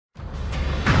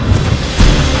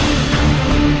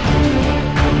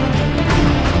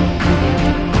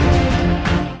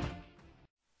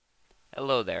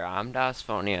Hello there, I'm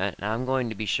DasPhonia, and I'm going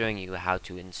to be showing you how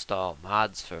to install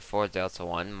mods for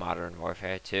FourDeltaOne Modern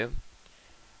Warfare 2.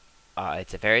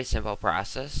 It's a very simple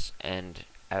process, and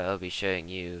I will be showing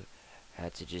you how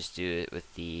to just do it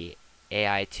with the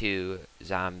AI2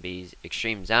 Zombies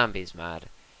Extreme Zombies mod.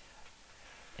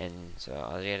 And so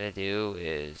all you gotta do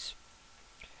is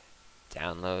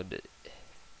download,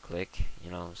 click,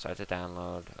 start the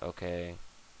download, okay.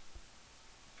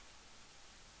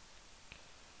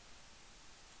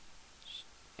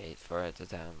 Wait for it to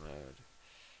download.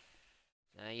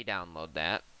 Now you download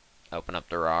that. Open up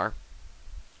the RAR.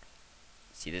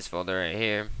 See this folder right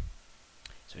here?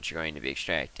 That's what you're going to be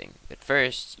extracting. But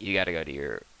first, you gotta go to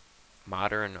your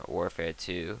Modern Warfare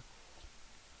 2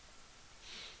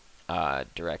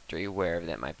 directory, wherever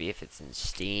that might be. If it's in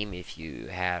Steam, if you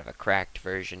have a cracked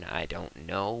version, I don't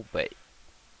know, but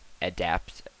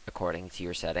adapt according to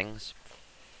your settings.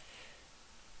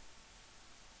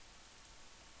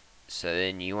 So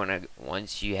then you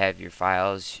once you have your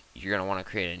files, you're going to want to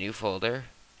create a new folder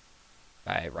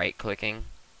by right-clicking,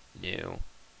 new.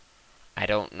 I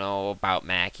don't know about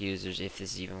Mac users, if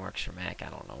this even works for Mac, I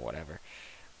don't know, whatever.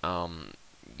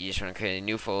 You just want to create a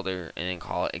new folder and then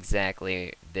call it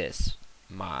exactly this,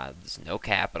 mods. No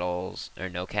capitals, or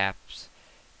no caps,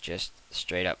 just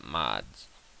straight up mods.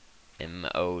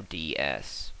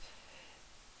 M-O-D-S.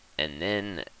 And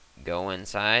then go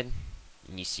inside.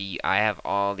 And you see, I have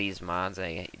all these mods.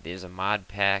 There's a mod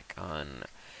pack on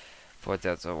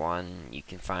FourDeltaOne you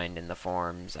can find in the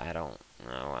forums. I don't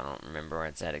know. I don't remember where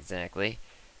it's at exactly.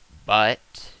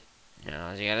 But now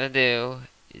all you gotta do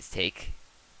is take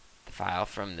the file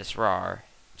from this RAR,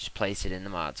 just place it in the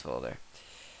mods folder.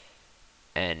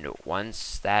 And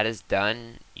once that is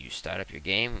done, you start up your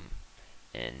game.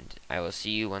 And I will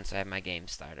see you once I have my game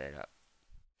started up.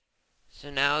 So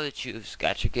now that you've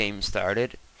got your game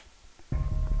started,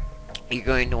 you're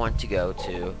going to want to go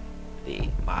to the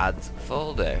mods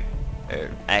folder, or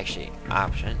actually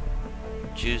option,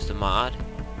 choose the mod,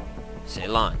 say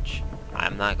launch.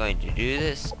 I'm not going to do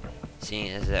this, seeing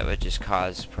as that would just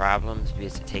cause problems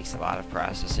because it takes a lot of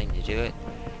processing to do it,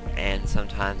 and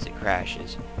sometimes it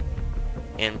crashes.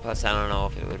 And plus I don't know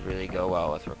if it would really go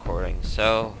well with recording,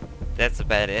 so that's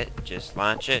about it. Just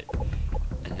launch it,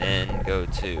 and then go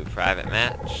to private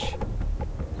match,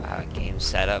 game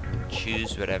setup,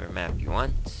 choose whatever map you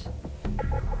want,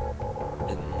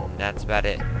 and that's about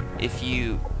it. If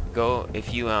you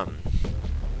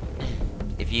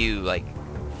like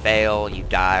fail, you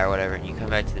die or whatever, and you come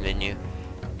back to the menu,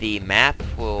 the map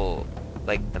will,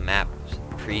 like the map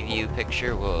preview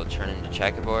picture will turn into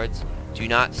checkerboards. Do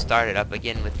not start it up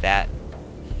again with that.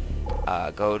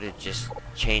 Go to just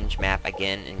change map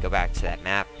again and go back to that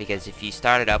map, because if you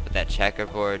start it up with that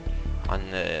checkerboard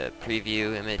on the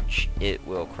preview image, it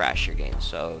will crash your game,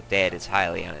 so that is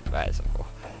highly unadvisable.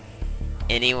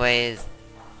 Anyways,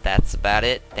 that's about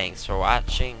it. Thanks for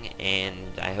watching,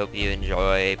 and I hope you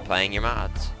enjoy playing your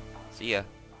mods. See ya.